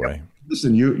subject, by the way.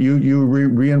 Listen, you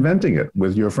reinventing it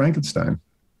with your Frankenstein.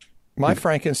 My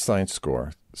Frankenstein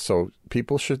score, so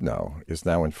people should know, is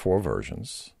now in 4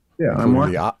 versions.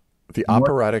 Yeah, the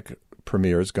operatic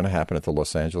premiere is going to happen at the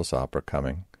Los Angeles Opera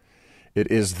coming. It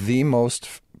is the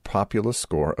most popular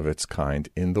score of its kind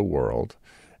in the world.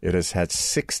 It has had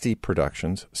 60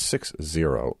 productions, 60,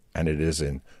 and it is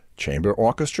in chamber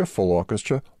orchestra, full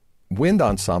orchestra, wind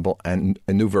ensemble, and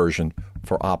a new version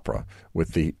for opera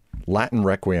with the Latin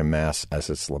Requiem Mass as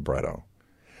its libretto.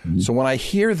 So when I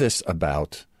hear this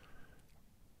about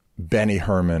Benny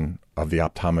Herman of the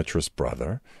Optometrist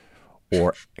Brother,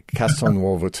 or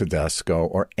Castelnuovo Tedesco,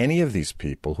 or any of these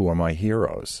people who are my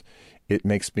heroes, it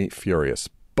makes me furious.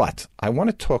 But I want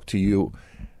to talk to you,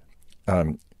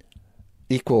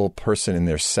 equal person in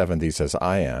their 70s as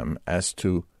I am, as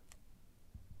to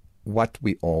what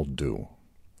we all do.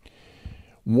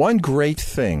 One great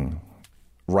thing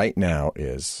right now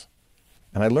is,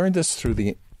 and I learned this through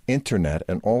the internet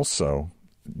and also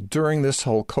during this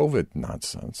whole COVID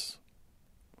nonsense,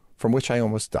 from which I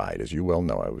almost died. As you well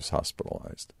know, I was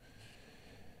hospitalized.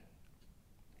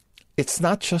 It's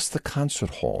not just the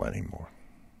concert hall anymore,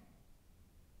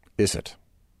 is it?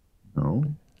 No.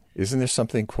 Isn't there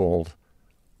something called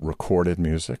recorded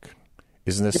music?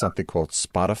 Isn't there something called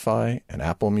Spotify and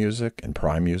Apple Music and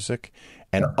Prime Music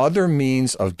and other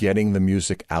means of getting the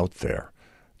music out there?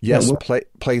 Yes,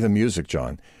 play the music,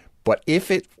 John. But if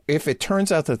it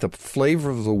turns out that the flavor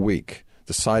of the week,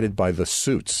 decided by the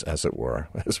suits, as it were,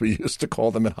 as we used to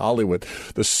call them in Hollywood,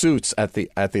 the suits at the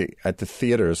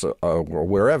theaters or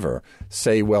wherever,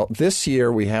 say, well, this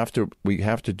year we have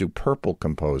to do purple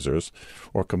composers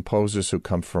or composers who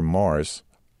come from Mars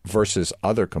versus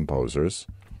other composers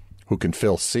who can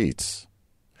fill seats.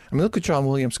 I mean, look at John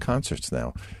Williams' concerts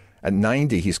now. At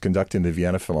 90, he's conducting the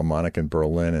Vienna Philharmonic in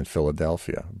Berlin and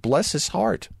Philadelphia. Bless his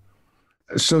heart.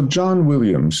 So John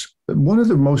Williams, one of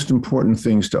the most important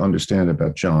things to understand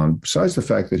about John, besides the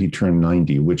fact that he turned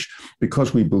 90, which,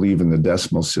 because we believe in the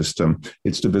decimal system,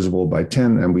 it's divisible by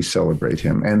 10 and we celebrate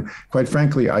him. And quite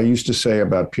frankly, I used to say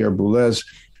about Pierre Boulez,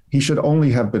 he should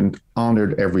only have been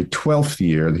honored every 12th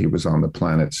year that he was on the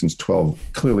planet, since 12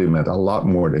 clearly meant a lot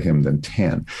more to him than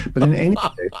 10. But in any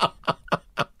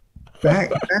case,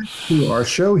 back to our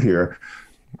show here,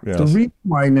 yes. The reason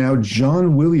why now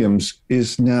John Williams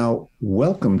is now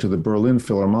welcome to the Berlin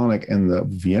Philharmonic and the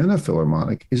Vienna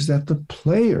Philharmonic is that the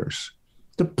players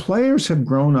have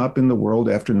grown up in the world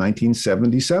after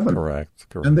 1977. Correct.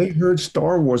 And they heard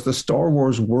the Star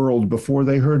Wars world before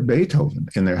they heard Beethoven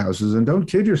in their houses. And don't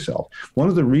kid yourself. One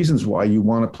of the reasons why you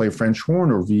want to play French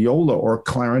horn or viola or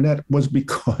clarinet was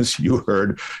because you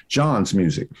heard John's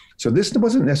music. So this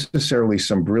wasn't necessarily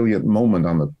some brilliant moment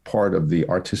on the part of the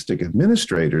artistic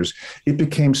administrators. It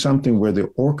became something where the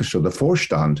orchestra, the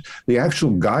Vorstand, the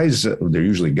actual guys, they're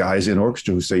usually guys in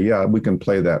orchestra who say, yeah, we can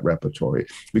play that repertory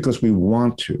because we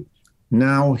want to.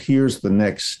 Now, here's the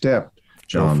next step,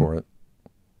 John. Go for it.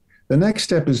 The next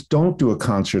step is don't do a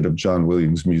concert of John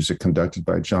Williams music conducted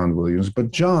by John Williams,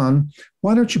 but John,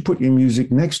 why don't you put your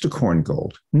music next to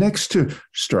Korngold, next to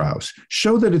Strauss?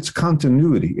 Show that it's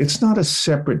continuity. It's not a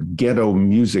separate ghetto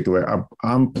music where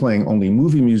I'm playing only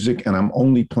movie music and I'm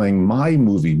only playing my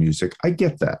movie music. I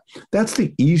get that. That's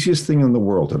the easiest thing in the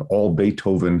world, an all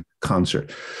Beethoven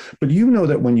concert. But you know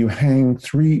that when you hang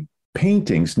three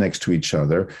paintings next to each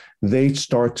other, they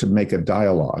start to make a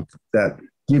dialogue that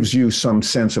gives you some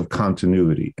sense of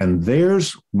continuity. And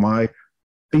there's my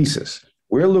thesis.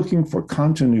 We're looking for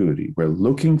continuity. We're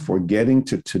looking for getting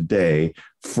to today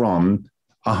from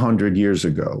 100 years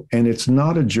ago. And it's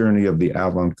not a journey of the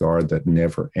avant-garde that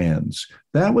never ends.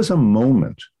 That was a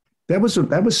moment. That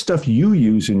was stuff you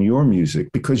use in your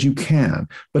music because you can,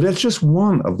 but that's just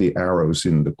one of the arrows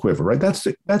in the quiver, right? That's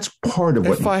part of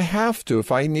what.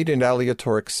 If I need an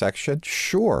aleatoric section,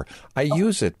 sure, I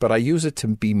use it, but I use it to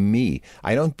be me.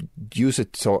 I don't use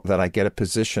it so that I get a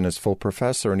position as full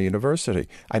professor in a university.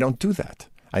 I don't do that.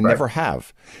 I never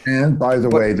have. And by the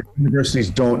way, the universities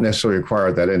don't necessarily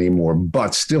require that anymore,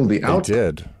 but still They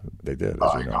did,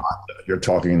 as you know. You're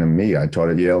talking to me. I taught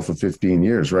at Yale for 15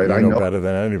 years, right? I know better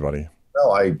than anybody.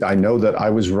 Well, I know that I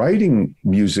was writing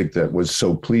music that was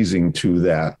so pleasing to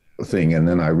that thing. And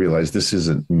then I realized this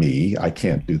isn't me. I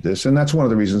can't do this. And that's one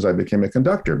of the reasons I became a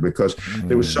conductor, because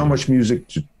there was so much music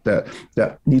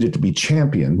that needed to be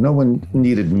championed. No one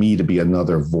needed me to be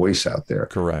another voice out there.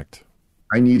 Correct.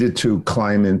 I needed to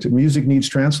climb into music needs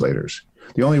translators.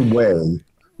 The only way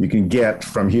you can get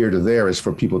from here to there is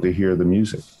for people to hear the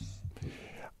music.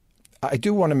 I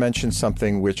do want to mention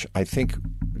something which I think,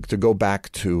 to go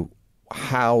back to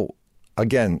how,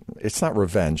 again, it's not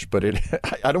revenge, but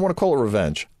I don't want to call it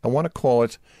revenge. I want to call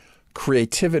it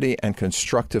creativity and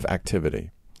constructive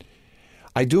activity.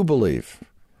 I do believe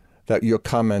that your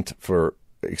comment, for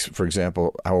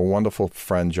example, our wonderful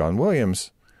friend John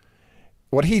Williams,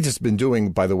 what he's just been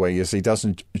doing, by the way, is he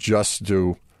doesn't just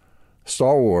do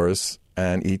Star Wars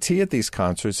and E.T. at these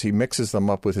concerts. He mixes them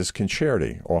up with his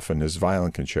concerti, often his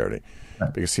violin concerti,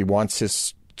 because he wants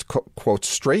his, quote,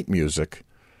 straight music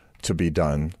to be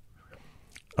done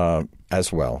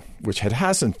as well, which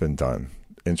hasn't been done,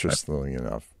 interestingly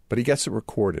enough. But he gets it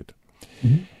recorded.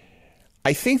 Mm-hmm.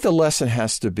 I think the lesson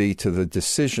has to be to the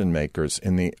decision makers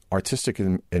in the artistic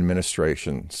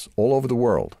administrations all over the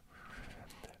world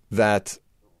that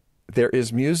there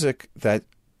is music that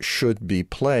should be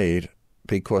played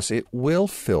because it will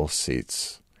fill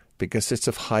seats, because it's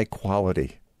of high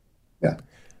quality. Yeah.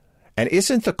 And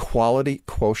isn't the quality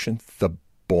quotient the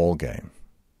ball game?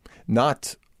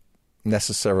 Not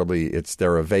necessarily its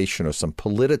derivation or some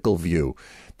political view.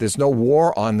 There's no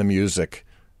war on the music.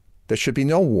 There should be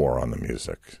no war on the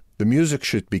music. The music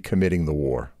should be committing the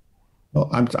war. Well,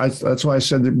 that's why I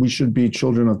said that we should be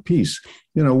children of peace.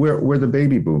 You know, we're the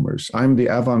baby boomers. I'm the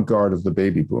avant-garde of the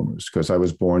baby boomers because I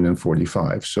was born in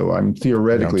 45. So I'm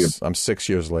theoretically... I'm 6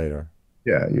 years later.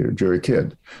 Yeah, you're a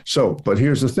kid. So, but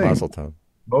here's the thing. Mazel tov.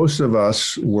 Most of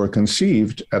us were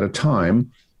conceived at a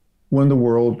time when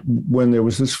when there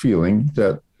was this feeling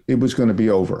that it was going to be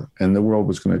over and the world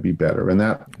was going to be better. And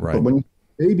that, right. But when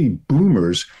baby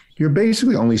boomers, you're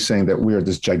basically only saying that we're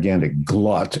this gigantic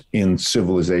glut in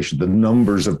civilization, the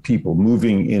numbers of people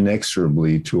moving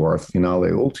inexorably to our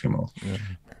finale ultimo. Yeah.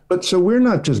 But so we're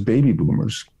not just baby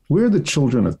boomers. We're the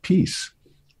children of peace,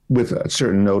 with a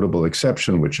certain notable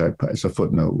exception, which I put as a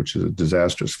footnote, which is a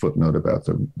disastrous footnote about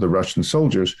the Russian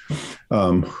soldiers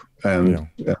and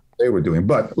they were doing.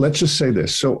 But let's just say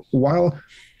this. So while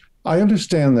I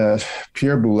understand that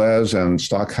Pierre Boulez and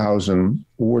Stockhausen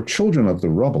were children of the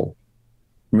rubble,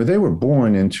 I mean, they were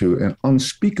born into an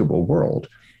unspeakable world.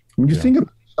 When you think of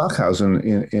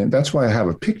Stockhausen, that's why I have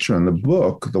a picture in the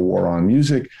book, The War on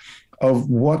Music, of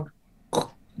what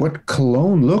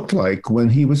Cologne looked like when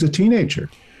he was a teenager.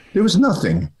 There was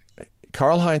nothing.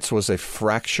 Karlheinz was a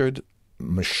fractured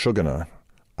Meshuggah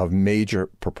of major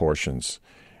proportions.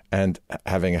 And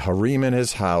having a harem in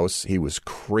his house, he was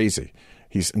crazy.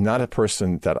 He's not a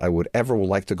person that I would ever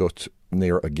like to go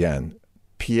near again.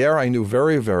 Pierre I knew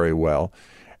very, very well.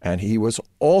 And he was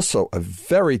also a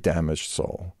very damaged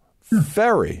soul.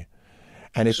 Very.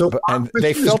 And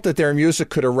they felt that their music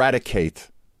could eradicate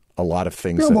a lot of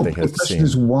things that they had seen. The question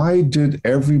is, why did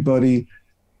everybody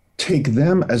take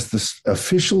them as the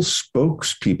official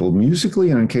spokespeople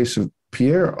musically, and in case of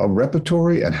Pierre, a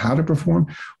repertory and how to perform?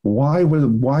 Why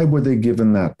were they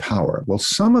given that power? Well,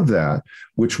 some of that,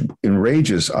 which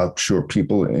enrages, I'm sure,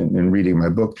 people in reading my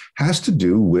book, has to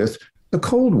do with the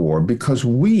Cold War, because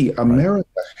we, America,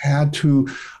 had to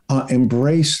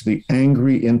embrace the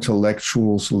angry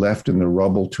intellectuals left in the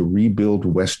rubble to rebuild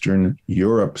Western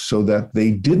Europe so that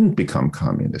they didn't become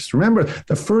communists. Remember,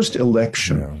 the first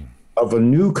election of a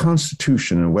new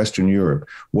constitution in Western Europe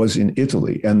was in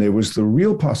Italy, and there was the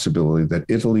real possibility that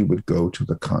Italy would go to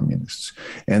the communists.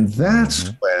 And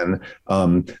that's when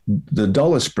the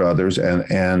Dulles brothers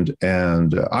and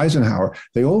Eisenhower,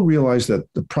 they all realized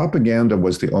that the propaganda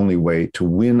was the only way to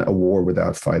win a war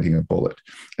without fighting a bullet.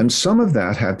 And some of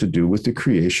that had to do with the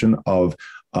creation of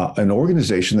an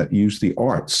organization that used the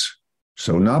arts.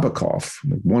 So Nabokov,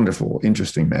 a wonderful,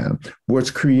 interesting man,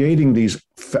 was creating these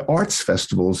arts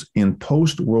festivals in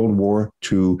post-World War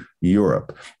II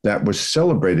Europe that was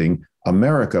celebrating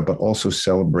America, but also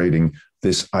celebrating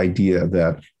this idea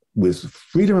that with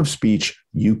freedom of speech,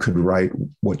 you could write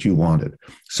what you wanted.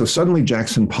 So suddenly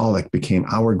Jackson Pollock became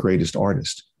our greatest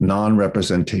artist,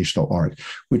 non-representational art,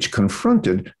 which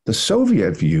confronted the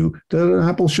Soviet view that an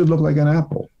apple should look like an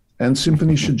apple. And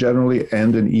symphonies should generally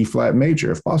end in E-flat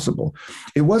major, if possible.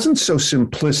 It wasn't so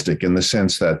simplistic in the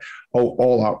sense that,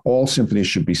 all symphonies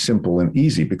should be simple and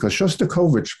easy, because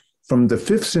Shostakovich, from the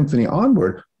Fifth Symphony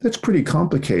onward, that's pretty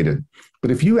complicated.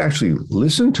 But if you actually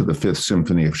listen to the Fifth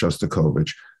Symphony of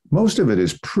Shostakovich, most of it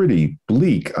is pretty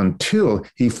bleak until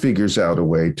he figures out a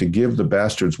way to give the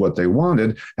bastards what they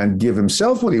wanted and give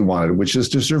himself what he wanted, which is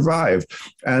to survive.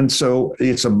 And so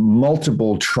it's a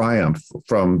multiple triumph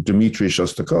from Dmitri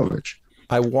Shostakovich.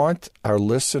 I want our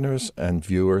listeners and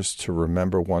viewers to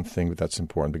remember one thing that's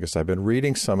important, because I've been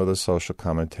reading some of the social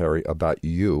commentary about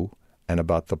you and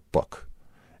about the book.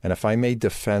 And if I may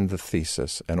defend the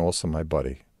thesis, and also my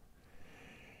buddy,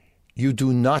 you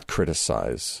do not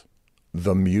criticize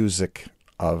the music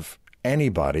of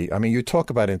anybody. I mean, you talk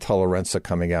about Intolleranza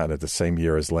coming out at the same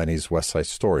year as Lenny's West Side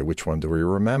Story. Which one do we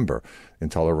remember?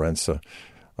 Intolleranza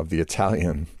of the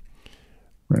Italian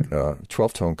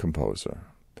 12-tone composer.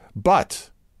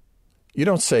 But you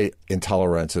don't say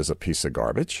Intolleranza is a piece of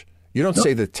garbage. You don't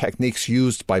say the techniques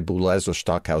used by Boulez or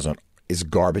Stockhausen is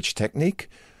garbage technique.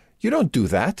 You don't do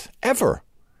that, ever.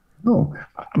 No.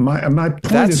 My point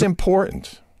That's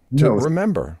important to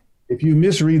remember. If you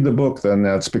misread the book, then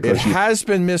that's because it has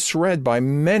been misread by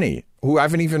many who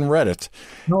haven't even read it.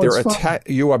 No,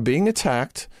 you are being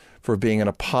attacked for being an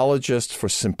apologist for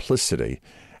simplicity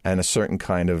and a certain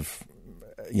kind of,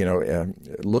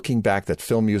 looking back, that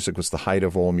film music was the height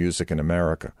of all music in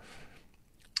America.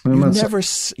 You never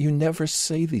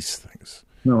say these things.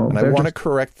 No, and I want to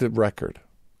correct the record.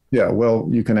 Yeah, well,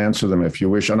 you can answer them if you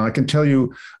wish. And I can tell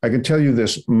you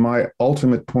this. My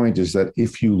ultimate point is that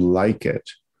if you like it,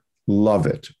 love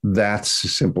it. That's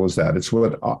as simple as that. It's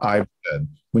what I've said.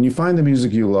 When you find the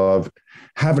music you love,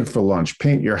 have it for lunch,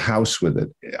 paint your house with it.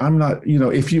 I'm not,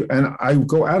 and I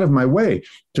go out of my way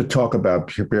to talk about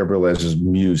Pierre Boulez's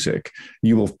music.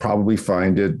 You will probably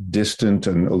find it distant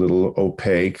and a little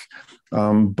opaque.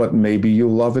 But maybe you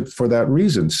love it for that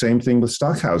reason. Same thing with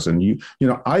Stockhausen.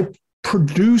 I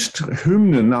produced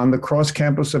Hymnen on the cross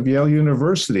campus of Yale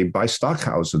University by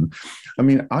Stockhausen. I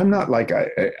mean, I'm not like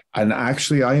and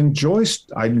actually I enjoy.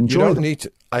 You don't need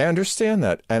to. I understand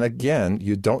that, and again,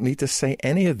 you don't need to say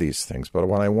any of these things. But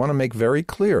what I want to make very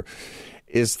clear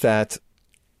is that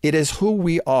it is who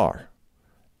we are,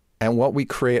 and what we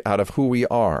create out of who we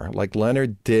are, like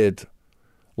Lenny did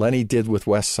with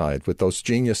West Side, with those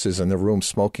geniuses in the room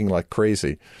smoking like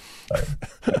crazy.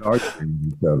 Arguing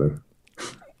each other.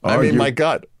 I mean, my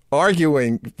God,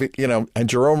 arguing, and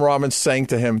Jerome Robbins saying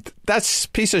to him, "That's a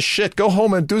piece of shit. Go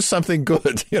home and do something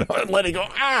good," and Lenny go,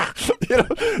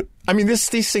 I mean,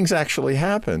 these things actually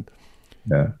happened.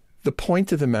 Yeah. The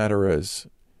point of the matter is,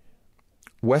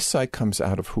 West Side comes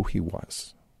out of who he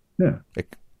was. Yeah.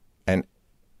 And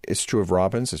it's true of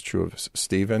Robbins, it's true of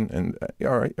Stephen and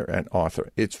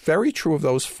Arthur. It's very true of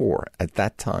those four at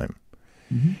that time.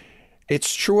 Mm-hmm.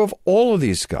 It's true of all of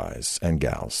these guys and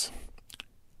gals.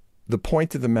 The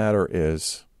point of the matter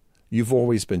is, you've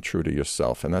always been true to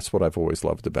yourself, and that's what I've always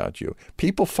loved about you.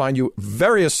 People find you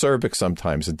very acerbic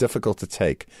sometimes and difficult to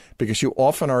take because you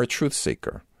often are a truth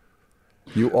seeker.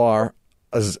 You are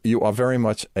very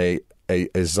much a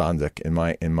Zondik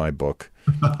in my book,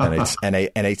 and it's and a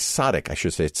tzaddik. I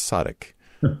should say it's tzaddik.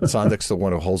 Zondik's the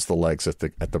one who holds the legs at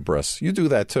the breasts. You do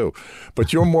that too,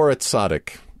 but you're more a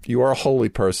tzaddik. You are a holy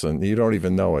person. You don't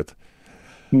even know it.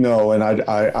 No, and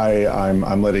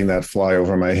I'm letting that fly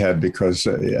over my head because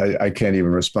I can't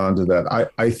even respond to that.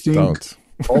 I think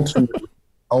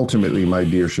ultimately, my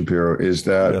dear Shapiro, is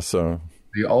that yes, sir.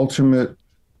 The ultimate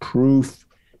proof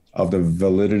of the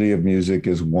validity of music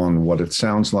is what it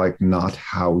sounds like, not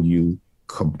how you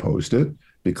composed it,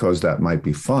 because that might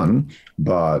be fun,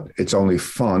 but it's only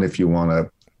fun if you want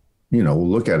to,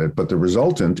 look at it. But the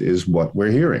resultant is what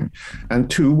we're hearing.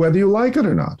 And two, whether you like it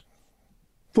or not.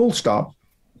 Full stop.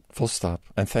 Full stop.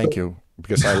 And thank you,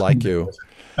 because I like you.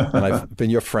 And I've been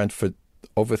your friend for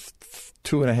over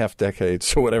 2.5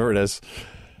 decades, or whatever it is.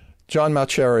 John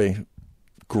Mauceri,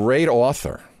 great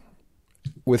author,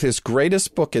 with his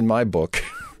greatest book in my book,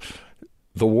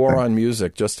 The War on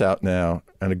Music, just out now,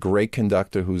 and a great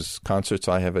conductor whose concerts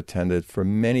I have attended for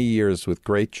many years with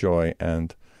great joy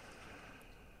and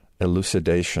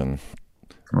elucidation.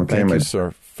 Okay, thank you,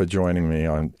 sir, for joining me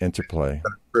on Interplay.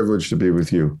 It's a privilege to be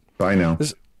with you. Bye now.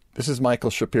 This is Michael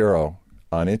Shapiro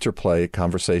on Interplay,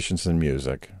 Conversations in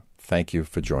Music. Thank you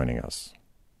for joining us.